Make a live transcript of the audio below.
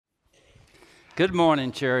Good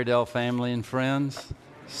morning, Cherrydale family and friends.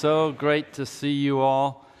 So great to see you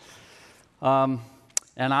all. And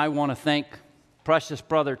I want to thank precious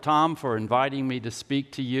brother Tom for inviting me to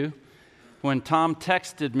speak to you. When Tom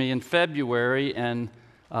texted me in February and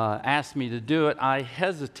asked me to do it, I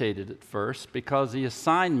hesitated at first because he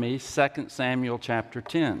assigned me 2 Samuel chapter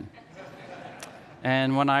 10.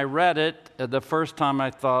 And when I read it, the first time I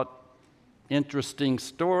thought, interesting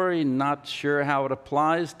story, not sure how it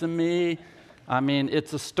applies to me. I mean,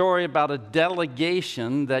 it's a story about a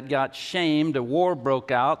delegation that got shamed, a war broke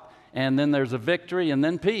out, and then there's a victory and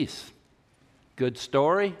then peace. Good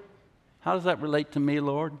story. How does that relate to me,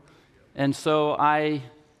 Lord? And so I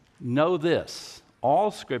know this. All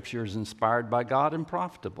Scripture is inspired by God and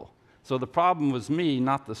profitable. So the problem was me,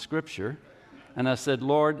 not the Scripture. And I said,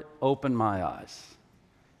 Lord, open my eyes.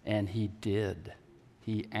 And He did.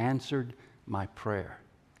 He answered my prayer.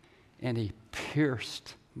 And He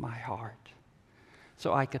pierced my heart.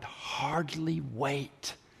 So I could hardly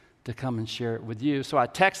wait to come and share it with you. So I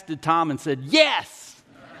texted Tom and said, yes!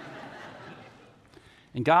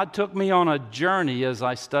 And God took me on a journey as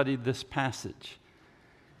I studied this passage.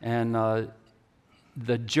 And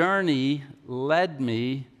the journey led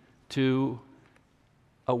me to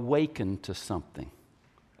awaken to something,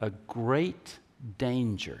 a great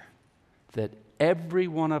danger that every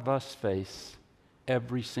one of us face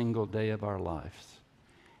every single day of our lives.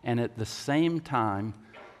 And at the same time,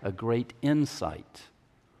 a great insight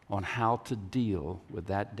on how to deal with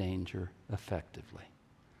that danger effectively.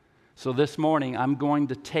 So this morning, I'm going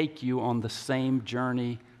to take you on the same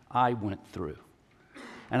journey I went through.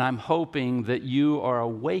 And I'm hoping that you are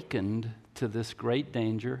awakened to this great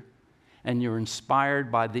danger and you're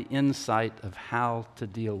inspired by the insight of how to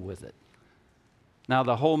deal with it. Now,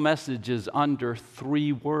 the whole message is under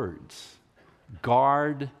 3 words.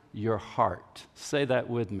 Guard your heart. Say that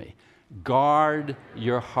with me. Guard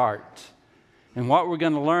your heart. And what we're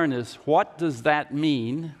going to learn is, what does that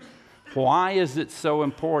mean? Why is it so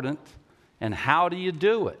important? And how do you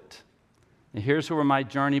do it? And here's where my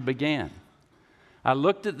journey began. I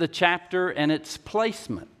looked at the chapter and its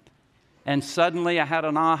placement, and suddenly I had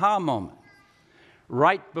an aha moment.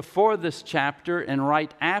 Right before this chapter and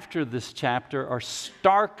right after this chapter are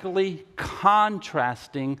starkly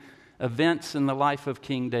contrasting events in the life of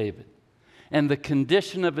King David, and the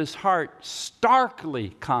condition of his heart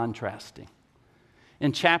starkly contrasting.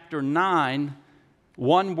 In chapter 9,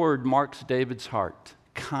 one word marks David's heart: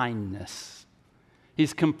 kindness.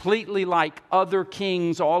 He's completely like other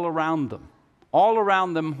kings all around them. All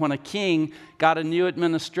around them, when a king got a new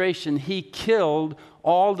administration, he killed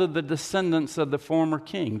all of the descendants of the former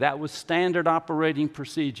king. That was standard operating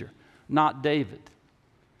procedure, not David.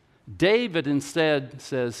 David instead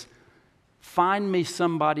says, find me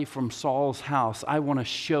somebody from Saul's house. I want to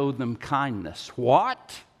show them kindness.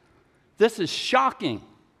 What? This is shocking.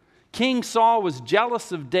 King Saul was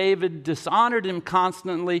jealous of David, dishonored him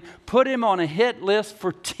constantly, put him on a hit list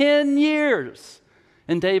for 10 years.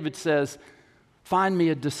 And David says, find me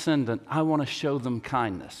a descendant. I want to show them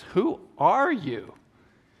kindness. Who are you?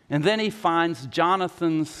 And then he finds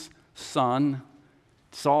Jonathan's son,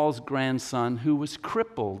 Saul's grandson, who was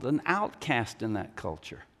crippled, an outcast in that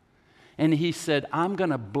culture. And he said, I'm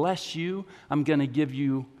going to bless you. I'm going to give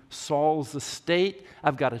you Saul's estate.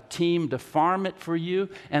 I've got a team to farm it for you.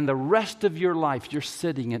 And the rest of your life, you're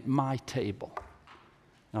sitting at my table.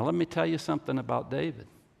 Now, let me tell you something about David.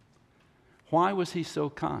 Why was he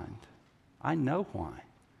so kind? I know why.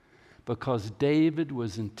 Because David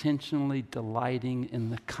was intentionally delighting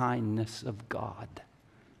in the kindness of God.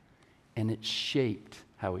 And it shaped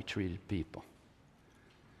how he treated people.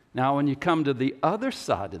 Now, when you come to the other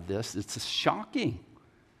side of this, it's shocking.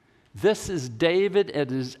 This is David at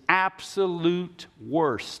his absolute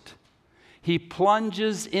worst. He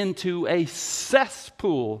plunges into a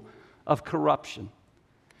cesspool of corruption.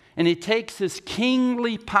 And he takes his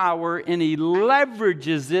kingly power and he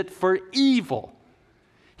leverages it for evil.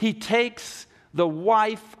 He takes the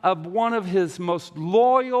wife of one of his most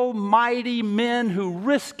loyal, mighty men who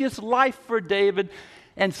risked his life for David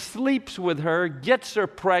and sleeps with her, gets her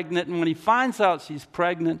pregnant, and when he finds out she's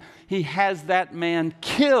pregnant, he has that man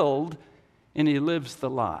killed and he lives the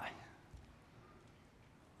lie.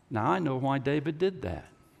 Now, I know why David did that.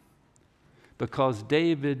 Because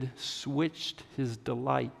David switched his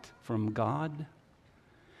delight from God,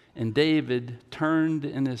 and David turned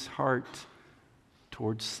in his heart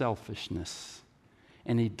towards selfishness,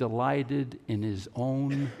 and he delighted in his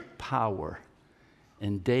own power.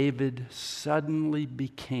 And David suddenly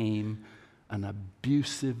became an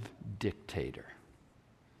abusive dictator.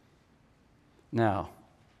 Now,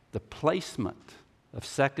 the placement of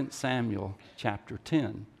 2 Samuel chapter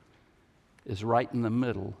 10 is right in the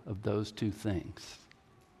middle of those two things.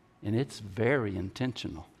 And it's very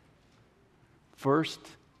intentional. First,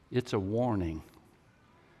 it's a warning.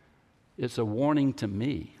 It's a warning to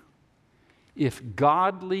me. If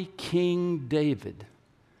godly King David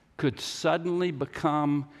could suddenly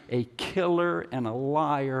become a killer and a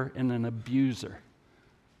liar and an abuser,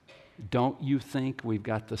 don't you think we've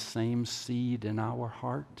got the same seed in our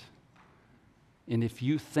heart? And if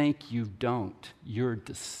you think you don't, you're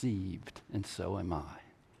deceived, and so am I.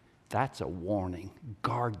 That's a warning.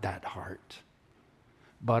 Guard that heart.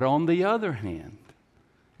 But on the other hand,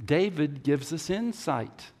 David gives us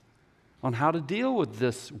insight on how to deal with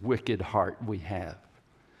this wicked heart we have.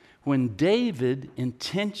 When David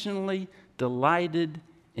intentionally delighted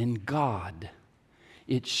in God,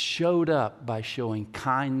 it showed up by showing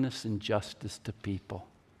kindness and justice to people.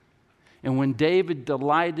 And when David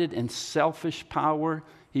delighted in selfish power,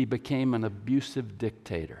 he became an abusive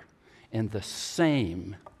dictator. And the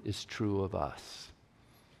same is true of us.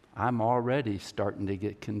 I'm already starting to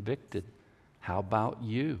get convicted. How about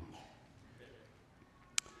you?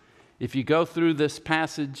 If you go through this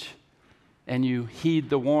passage and you heed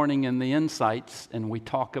the warning and the insights, and we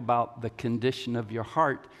talk about the condition of your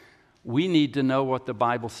heart, we need to know what the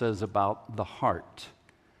Bible says about the heart.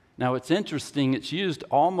 Now, it's interesting, it's used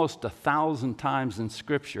almost 1,000 times in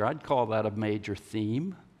Scripture. I'd call that a major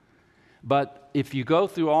theme. But if you go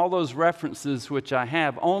through all those references, which I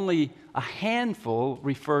have, only a handful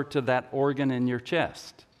refer to that organ in your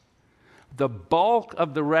chest. The bulk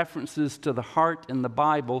of the references to the heart in the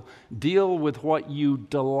Bible deal with what you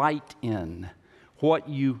delight in, what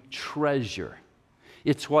you treasure.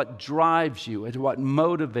 It's what drives you. It's what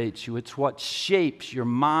motivates you. It's what shapes your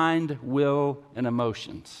mind, will, and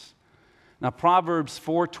emotions. Now, Proverbs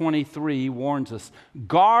 4:23 warns us,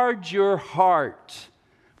 guard your heart,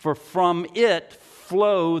 for from it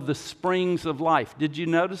flow the springs of life. Did you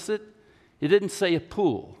notice it? It didn't say a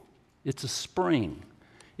pool. It's a spring.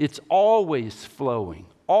 It's always flowing,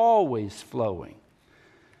 always flowing.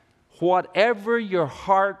 Whatever your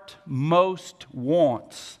heart most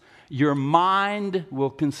wants, your mind will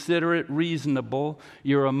consider it reasonable,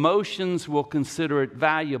 your emotions will consider it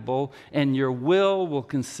valuable, and your will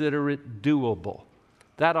consider it doable.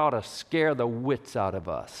 That ought to scare the wits out of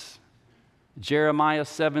us. Jeremiah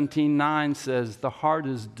 17:9 says, the heart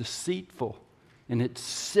is deceitful and it's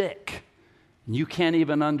sick. And you can't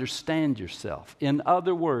even understand yourself. In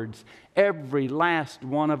other words, every last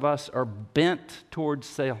one of us are bent towards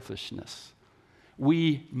selfishness.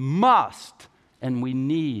 We must and we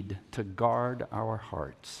need to guard our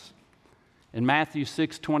hearts. In Matthew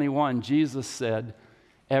 6:21, Jesus said,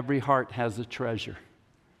 every heart has a treasure.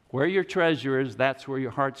 Where your treasure is, that's where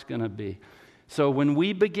your heart's going to be. So when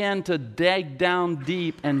we begin to dig down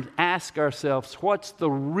deep and ask ourselves, what's the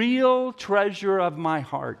real treasure of my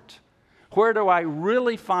heart? Where do I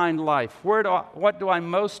really find life? What do I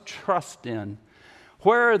most trust in?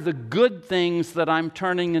 Where are the good things that I'm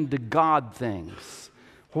turning into God things?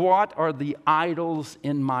 What are the idols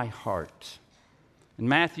in my heart? In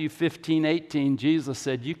Matthew 15:18, Jesus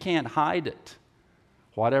said, you can't hide it.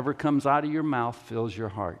 Whatever comes out of your mouth fills your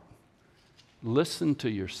heart. Listen to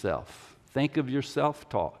yourself. Think of your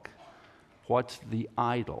self-talk. What's the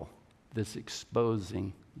idol that's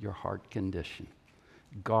exposing your heart condition?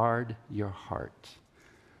 Guard your heart.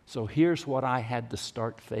 So here's what I had to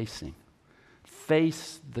start facing.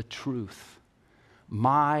 Face the truth.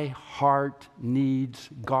 My heart needs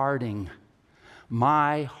guarding.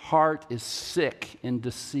 My heart is sick and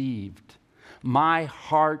deceived. My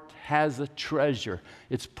heart has a treasure.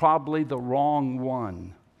 It's probably the wrong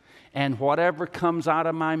one. And whatever comes out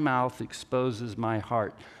of my mouth exposes my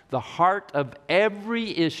heart. The heart of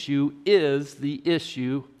every issue is the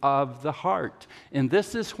issue of the heart. And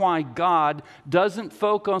this is why God doesn't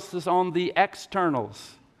focus on the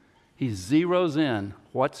externals. He zeroes in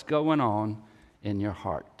what's going on in your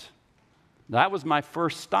heart. That was my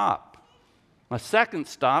first stop. My second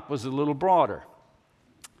stop was a little broader.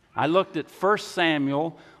 I looked at 1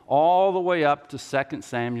 Samuel all the way up to 2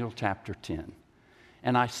 Samuel chapter 10.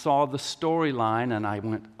 And I saw the storyline and I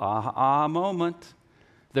went, aha moment.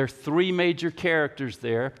 There are three major characters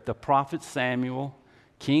there, the prophet Samuel,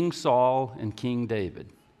 King Saul, and King David.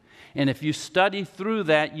 And if you study through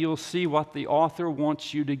that, you'll see what the author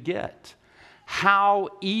wants you to get. How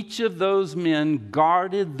each of those men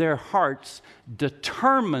guarded their hearts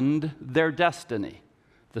determined their destiny.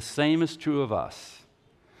 The same is true of us.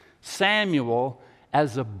 Samuel,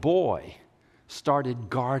 as a boy, started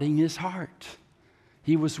guarding his heart.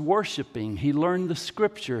 He was worshiping. He learned the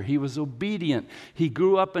Scripture. He was obedient. He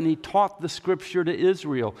grew up and he taught the Scripture to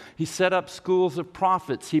Israel. He set up schools of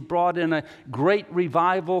prophets. He brought in a great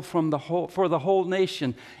revival for the whole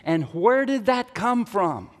nation. And where did that come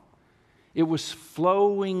from? It was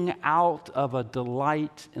flowing out of a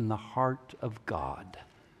delight in the heart of God.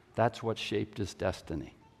 That's what shaped his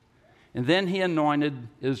destiny. And then he anointed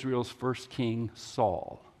Israel's first king,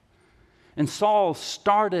 Saul. And Saul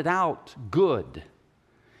started out good.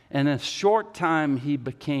 And in a short time, he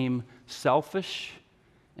became selfish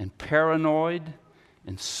and paranoid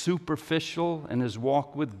and superficial in his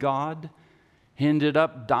walk with God. He ended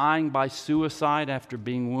up dying by suicide after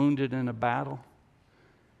being wounded in a battle.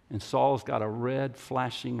 And Saul's got a red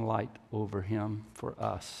flashing light over him for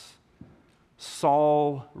us.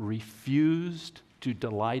 Saul refused to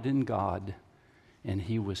delight in God, and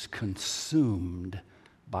he was consumed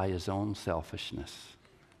by his own selfishness.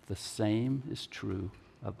 The same is true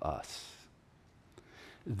of us.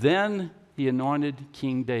 Then he anointed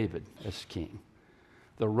King David as king,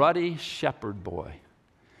 the ruddy shepherd boy.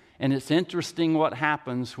 And it's interesting what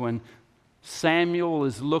happens when Samuel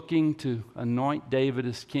is looking to anoint David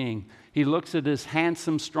as king. He looks at his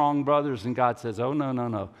handsome, strong brothers, and God says, oh,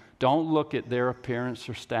 no. Don't look at their appearance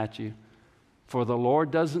or stature. For the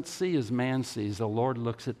Lord doesn't see as man sees. The Lord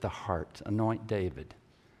looks at the heart. Anoint David.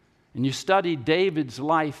 And you study David's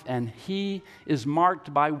life, and he is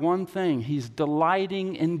marked by one thing. He's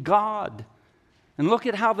delighting in God. And look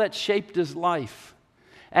at how that shaped his life.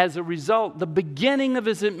 As a result, the beginning of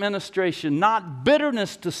his administration, not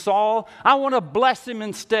bitterness to Saul. I want to bless him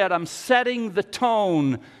instead. I'm setting the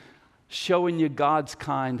tone, showing you God's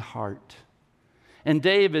kind heart. And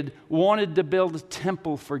David wanted to build a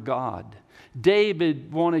temple for God.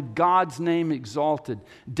 David wanted God's name exalted.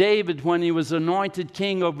 David, when he was anointed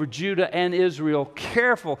king over Judah and Israel,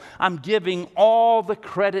 careful, I'm giving all the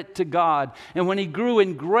credit to God. And when he grew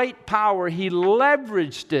in great power, he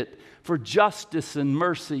leveraged it for justice and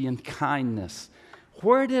mercy and kindness.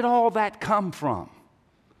 Where did all that come from?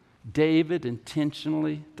 David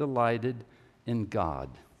intentionally delighted in God.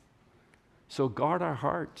 So guard our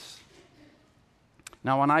hearts.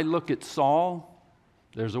 Now, when I look at Saul,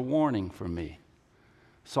 there's a warning for me.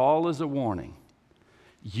 Saul is a warning.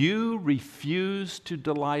 You refuse to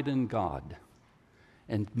delight in God,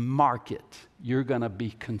 and mark it. You're going to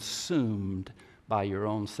be consumed by your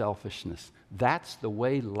own selfishness. That's the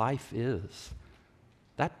way life is.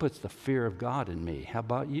 That puts the fear of God in me. How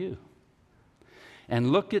about you?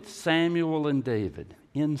 And look at Samuel and David.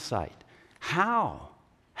 Insight. How?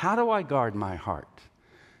 How do I guard my heart?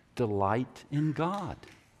 Delight in God.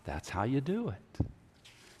 That's how you do it.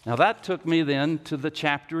 Now that took me then to the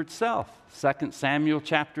chapter itself, 2 Samuel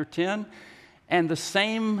chapter 10, and the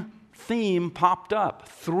same theme popped up.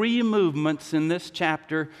 3 movements in this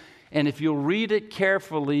chapter, and if you'll read it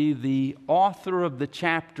carefully, the author of the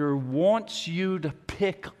chapter wants you to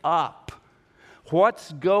pick up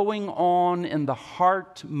what's going on in the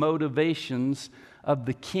heart motivations of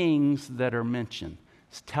the kings that are mentioned.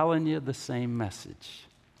 It's telling you the same message.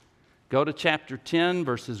 Go to chapter 10,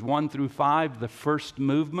 verses 1 through 5, the first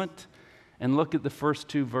movement, and look at the first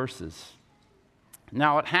 2 verses.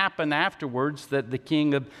 Now it happened afterwards that the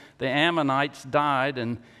king of the Ammonites died,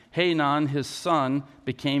 and Hanun, his son,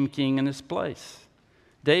 became king in his place.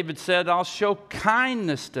 David said, I'll show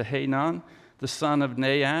kindness to Hanun, the son of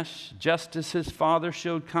Nahash, just as his father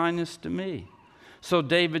showed kindness to me. So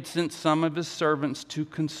David sent some of his servants to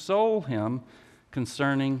console him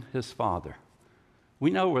concerning his father. We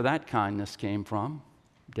know where that kindness came from.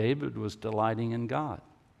 David was delighting in God.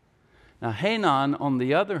 Now, Hanun, on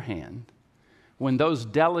the other hand, when those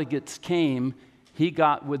delegates came, he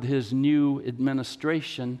got with his new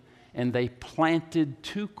administration, and they planted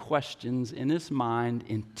 2 questions in his mind,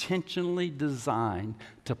 intentionally designed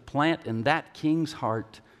to plant in that king's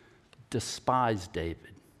heart, despise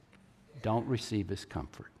David. Don't receive his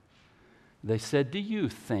comfort. They said, do you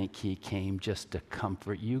think he came just to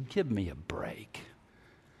comfort you? Give me a break.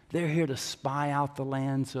 They're here to spy out the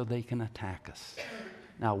land so they can attack us.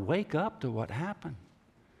 Now wake up to what happened.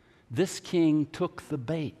 This king took the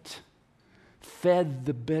bait, fed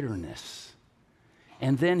the bitterness,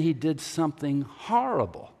 and then he did something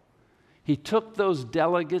horrible. He took those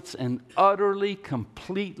delegates and utterly,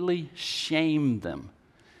 completely shamed them.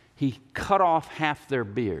 He cut off half their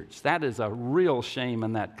beards. That is a real shame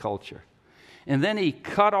in that culture. And then he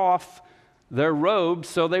cut off their robes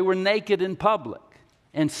so they were naked in public,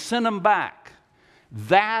 and sent them back.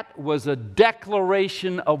 That was a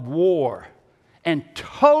declaration of war and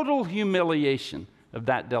total humiliation of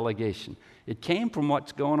that delegation. It came from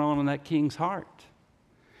what's going on in that king's heart.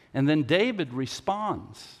 And then David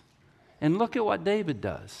responds. And look at what David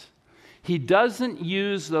does. He doesn't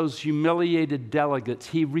use those humiliated delegates.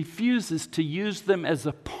 He refuses to use them as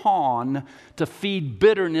a pawn to feed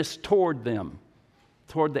bitterness toward them,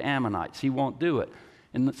 toward the Ammonites. He won't do it.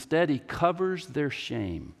 And instead, he covers their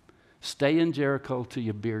shame. Stay in Jericho till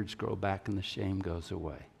your beards grow back and the shame goes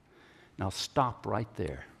away. Now stop right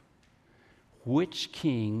there. Which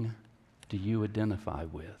king do you identify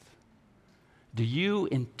with? Do you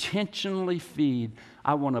intentionally feed,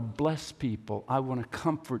 I want to bless people, I want to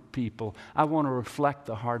comfort people, I want to reflect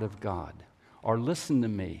the heart of God? Or listen to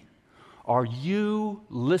me, are you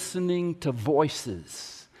listening to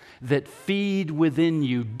voices that feed within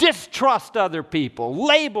you? Distrust other people,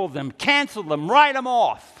 label them, cancel them, write them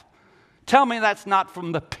off. Tell me that's not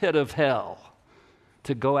from the pit of hell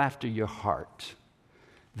to go after your heart.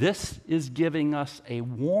 This is giving us a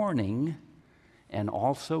warning and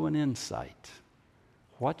also an insight.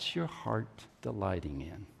 What's your heart delighting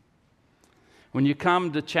in? When you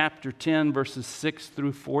come to chapter 10, verses 6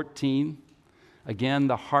 through 14, again,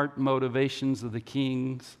 the heart motivations of the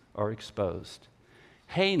kings are exposed.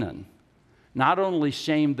 Hanan not only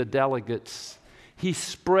shamed the delegates, he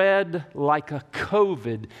spread like a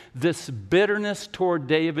COVID this bitterness toward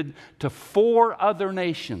David to 4 other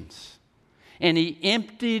nations. And he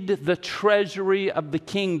emptied the treasury of the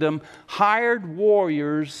kingdom, hired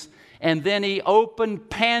warriors, and then he opened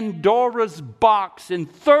Pandora's box,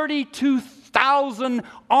 and 32,000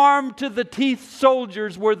 armed to the teeth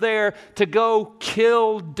soldiers were there to go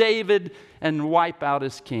kill David and wipe out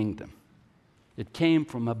his kingdom. It came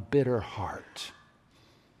from a bitter heart.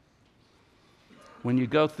 When you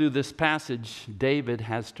go through this passage, David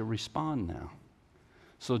has to respond now.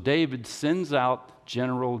 So David sends out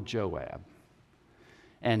General Joab.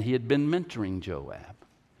 And he had been mentoring Joab.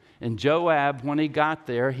 And Joab, when he got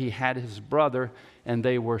there, he had his brother, and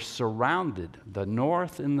they were surrounded, the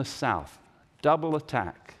north and the south, double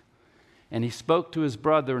attack. And he spoke to his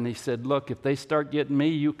brother, and he said, look, if they start getting me,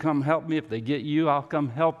 you come help me. If they get you, I'll come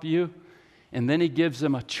help you. And then he gives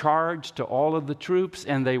them a charge to all of the troops,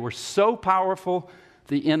 and they were so powerful,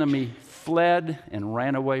 the enemy fled and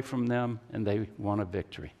ran away from them, and they won a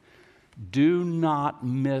victory. Do not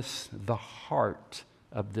miss the heart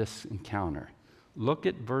of this encounter. Look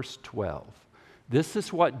at verse 12. This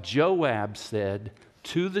is what Joab said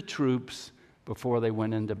to the troops before they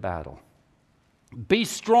went into battle. Be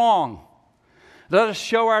strong. Let us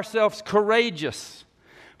show ourselves courageous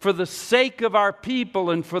for the sake of our people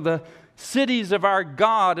and for the cities of our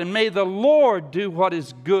God, and may the Lord do what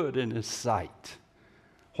is good in His sight.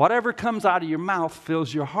 Whatever comes out of your mouth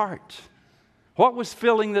fills your heart. What was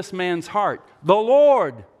filling this man's heart? The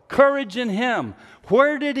Lord. Courage in Him.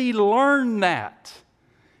 Where did he learn that?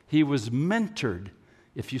 He was mentored,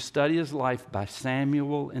 if you study his life, by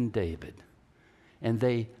Samuel and David. And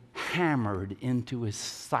they hammered into his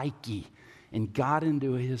psyche and got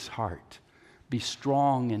into his heart. Be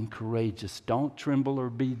strong and courageous. Don't tremble or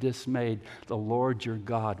be dismayed. The Lord your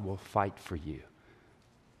God will fight for you.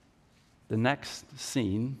 The next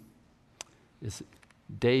scene is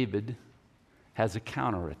David has a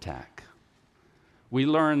counterattack. We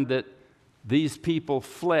learned that these people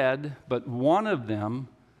fled, but one of them,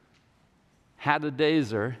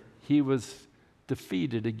 Hadadezer, he was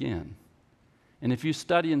defeated again. And if you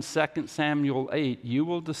study in 2 Samuel 8, you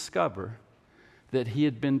will discover that he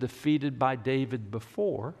had been defeated by David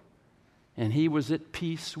before, and he was at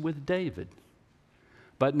peace with David.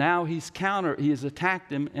 But now he has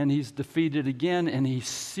attacked him, and he's defeated again, and he's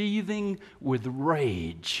seething with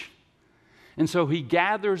rage. And so he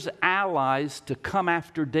gathers allies to come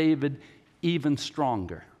after David even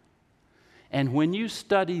stronger. And when you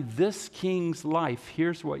study this king's life,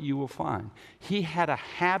 here's what you will find. He had a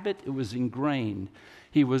habit, it was ingrained.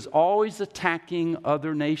 He was always attacking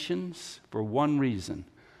other nations for one reason.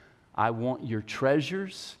 I want your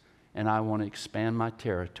treasures, and I want to expand my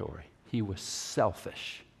territory. He was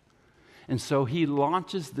selfish. And so he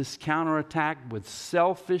launches this counterattack with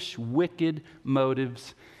selfish, wicked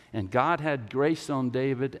motives. And God had grace on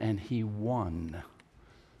David, and he won.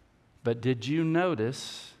 But did you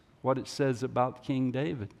notice what it says about King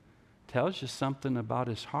David? It tells you something about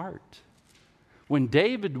his heart. When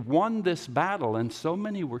David won this battle, and so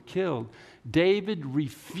many were killed, David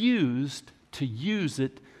refused to use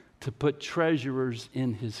it to put treasurers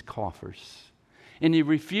in his coffers. And he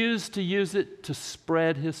refused to use it to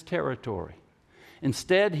spread his territory.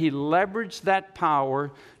 Instead, he leveraged that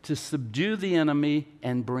power to subdue the enemy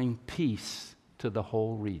and bring peace to the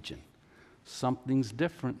whole region. Something's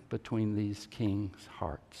different between these kings'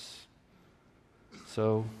 hearts.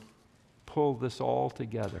 So, pull this all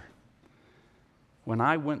together. When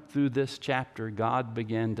I went through this chapter, God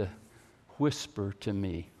began to whisper to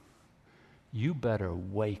me, you better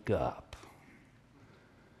wake up,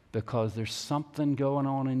 because there's something going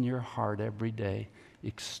on in your heart every day,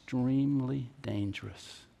 extremely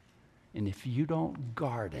dangerous. And if you don't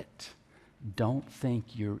guard it, don't think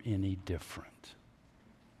you're any different.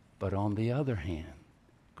 But on the other hand,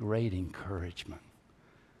 great encouragement.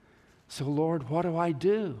 So, Lord, what do I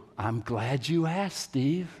do? I'm glad you asked,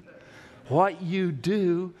 Steve. What you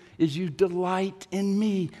do is you delight in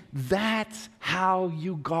me. That's how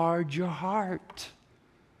you guard your heart.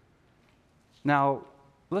 Now,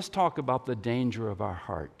 let's talk about the danger of our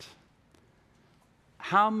heart.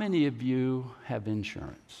 How many of you have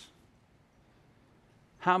insurance?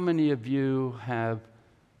 How many of you have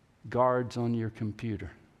guards on your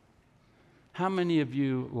computer? How many of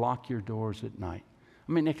you lock your doors at night?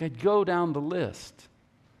 I mean, I could go down the list.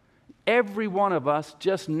 Every one of us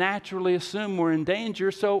just naturally assume we're in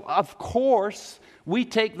danger, so of course we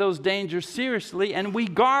take those dangers seriously and we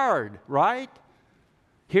guard, right?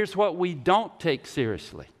 Here's what we don't take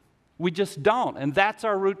seriously. We just don't, and that's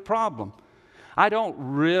our root problem. I don't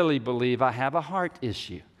really believe I have a heart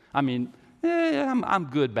issue. I mean, I'm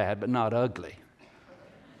good, bad, but not ugly.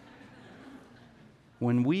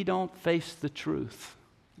 When we don't face the truth,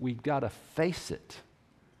 we've got to face it.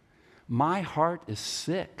 My heart is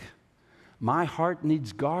sick. My heart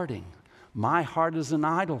needs guarding. My heart is an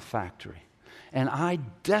idol factory, and I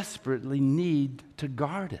desperately need to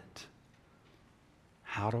guard it.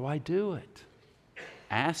 How do I do it?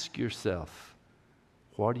 Ask yourself,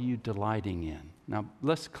 what are you delighting in? Now,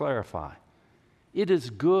 let's clarify. It is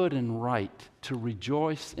good and right to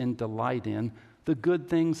rejoice and delight in the good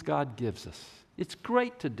things God gives us. It's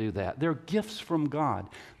great to do that. They're gifts from God.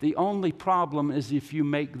 The only problem is if you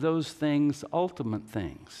make those things ultimate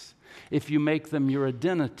things. If you make them your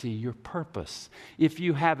identity, your purpose. If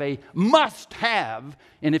you have a must-have,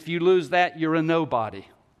 and if you lose that, you're a nobody.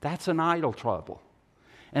 That's an idol trouble.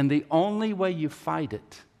 And the only way you fight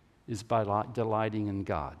it is by delighting in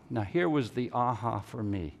God. Now, here was the aha for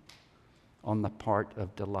me on the part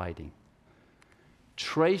of delighting.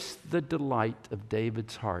 Trace the delight of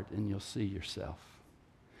David's heart and you'll see yourself.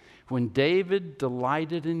 When David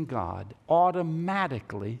delighted in God,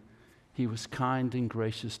 automatically he was kind and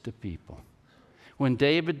gracious to people. When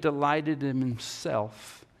David delighted in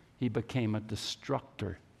himself, he became a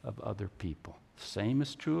destructor of other people. Same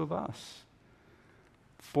is true of us.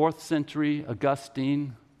 4th century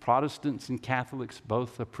Augustine, Protestants and Catholics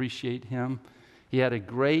both appreciate him. He had a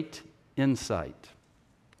great insight.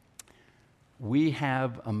 We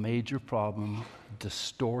have a major problem,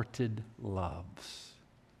 distorted loves.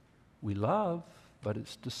 We love, but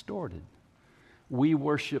it's distorted. We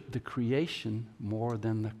worship the creation more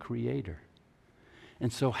than the Creator.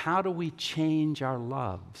 And so how do we change our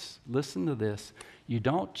loves? Listen to this. You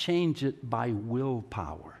don't change it by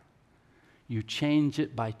willpower. You change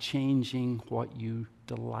it by changing what you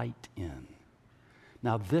delight in.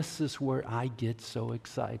 Now, this is where I get so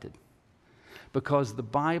excited. Because the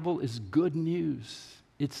Bible is good news.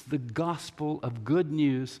 It's the gospel of good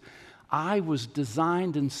news. I was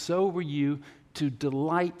designed, and so were you, to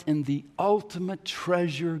delight in the ultimate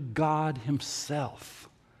treasure, God Himself.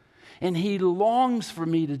 And He longs for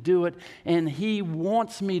me to do it, and He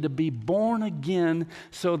wants me to be born again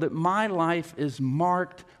so that my life is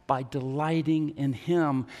marked by delighting in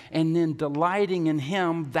Him. And then delighting in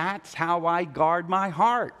Him, that's how I guard my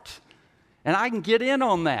heart. And I can get in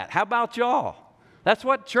on that. How about y'all? That's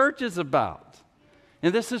what church is about.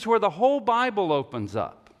 And this is where the whole Bible opens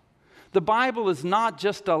up. The Bible is not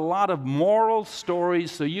just a lot of moral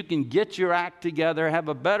stories so you can get your act together, have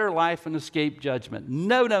a better life, and escape judgment.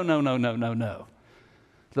 No, no, no, no, no, no, no.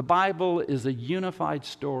 The Bible is a unified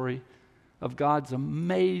story of God's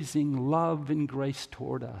amazing love and grace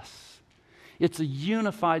toward us. It's a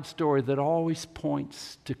unified story that always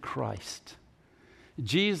points to Christ.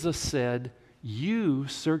 Jesus said, you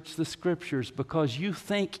search the Scriptures because you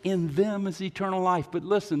think in them is eternal life. But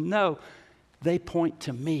listen, no, they point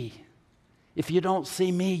to me. If you don't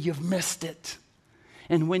see me, you've missed it.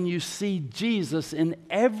 And when you see Jesus in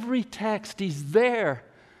every text, He's there.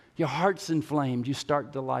 Your heart's inflamed. You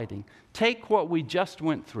start delighting. Take what we just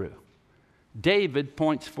went through. David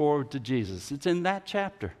points forward to Jesus. It's in that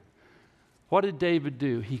chapter. What did David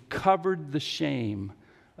do? He covered the shame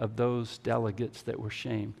of those delegates that were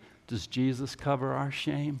shamed. Does Jesus cover our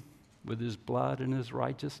shame with His blood and His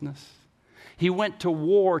righteousness? He went to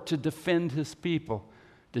war to defend His people.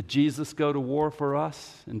 Did Jesus go to war for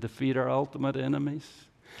us and defeat our ultimate enemies?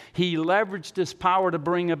 He leveraged His power to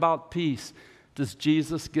bring about peace. Does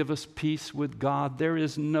Jesus give us peace with God? There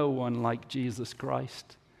is no one like Jesus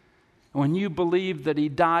Christ. When you believe that He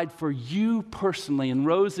died for you personally and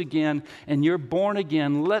rose again and you're born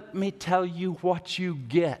again, let me tell you what you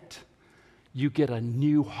get. You get a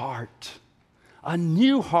new heart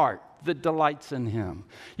that delights in Him.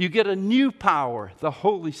 You get a new power, the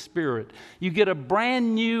Holy Spirit. You get a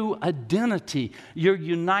brand new identity. You're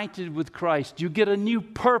united with Christ. You get a new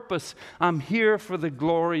purpose. I'm here for the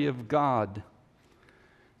glory of God.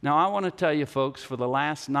 Now, I want to tell you, folks, for the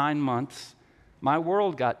last 9 months, my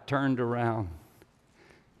world got turned around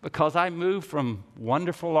because I moved from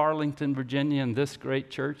wonderful Arlington, Virginia, and this great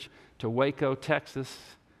church to Waco, Texas,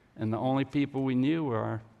 and the only people we knew were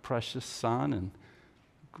our precious son and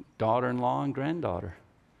daughter-in-law and granddaughter.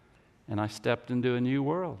 And I stepped into a new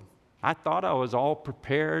world. I thought I was all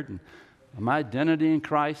prepared and my identity in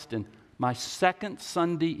Christ. And my second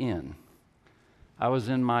Sunday in, I was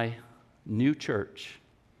in my new church,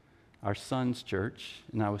 our son's church,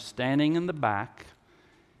 and I was standing in the back,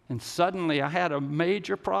 and suddenly I had a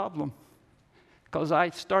major problem because I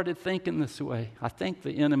started thinking this way. I think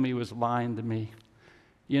the enemy was lying to me.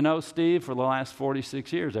 You know, Steve, for the last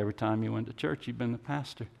 46 years, every time you went to church, you've been the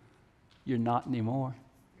pastor. You're not anymore.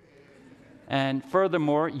 And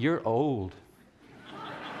furthermore, you're old.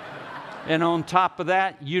 And on top of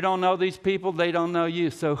that, you don't know these people, they don't know you.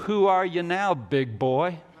 So who are you now, big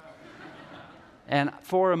boy? And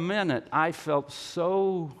for a minute, I felt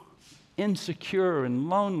so insecure and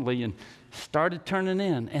lonely and started turning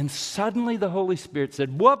in. And suddenly the Holy Spirit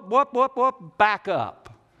said, whoop, back up.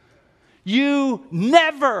 You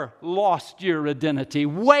never lost your identity.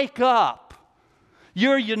 Wake up.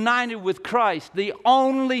 You're united with Christ. The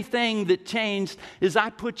only thing that changed is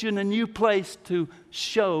I put you in a new place to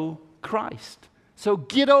show Christ. So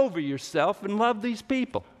get over yourself and love these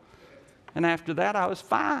people. And after that, I was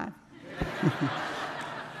fine.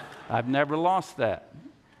 I've never lost that.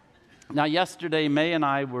 Now, yesterday, May and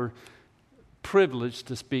I were privileged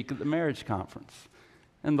to speak at the marriage conference.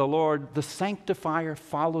 And the Lord, the sanctifier,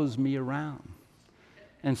 follows me around.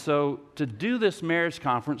 And so to do this marriage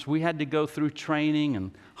conference, we had to go through training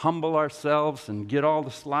and humble ourselves and get all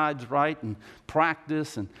the slides right and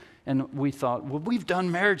practice. And we thought, well, we've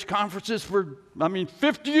done marriage conferences for,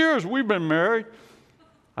 50 years we've been married.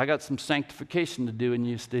 I got some sanctification to do in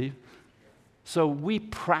you, Steve. So we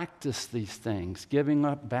practice these things, giving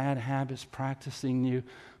up bad habits, practicing new.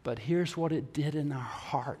 But here's what it did in our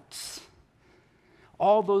hearts.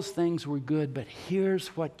 All those things were good, but here's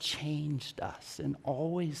what changed us and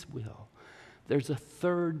always will. There's a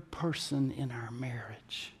third person in our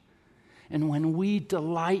marriage. And when we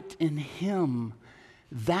delight in Him,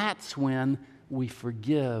 that's when we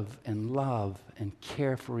forgive and love and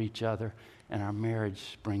care for each other, and our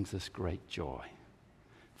marriage brings us great joy.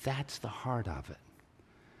 That's the heart of it.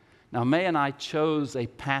 Now, May and I chose a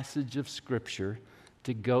passage of Scripture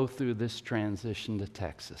to go through this transition to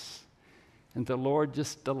Texas. And the Lord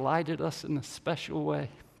just delighted us in a special way.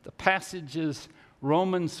 The passage is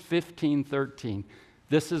Romans 15:13.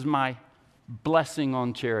 This is my blessing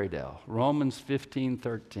on Cherrydale. Romans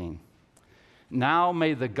 15:13. Now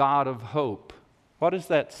may the God of hope. What does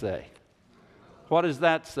that say? What does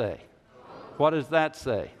that say? What does that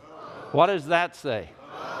say? What does that say?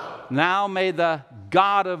 Now may the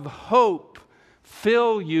God of hope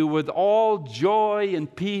fill you with all joy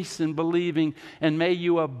and peace in believing, and may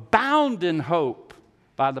you abound in hope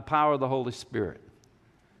by the power of the Holy Spirit.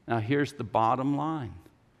 Now here's the bottom line.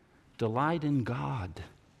 Delight in God,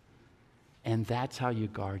 and that's how you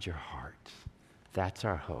guard your heart. That's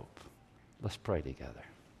our hope. Let's pray together.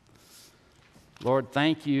 Lord,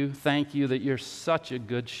 thank you that you're such a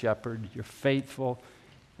good shepherd. You're faithful.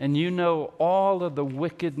 And you know all of the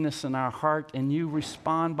wickedness in our heart, and you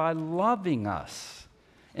respond by loving us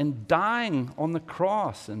and dying on the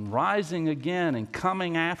cross and rising again and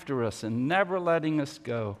coming after us and never letting us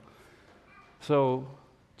go. So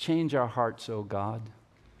change our hearts, oh God.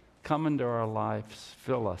 Come into our lives.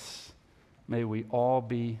 Fill us. May we all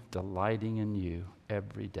be delighting in you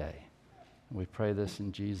every day. We pray this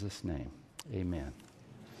in Jesus' name. Amen.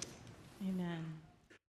 Amen.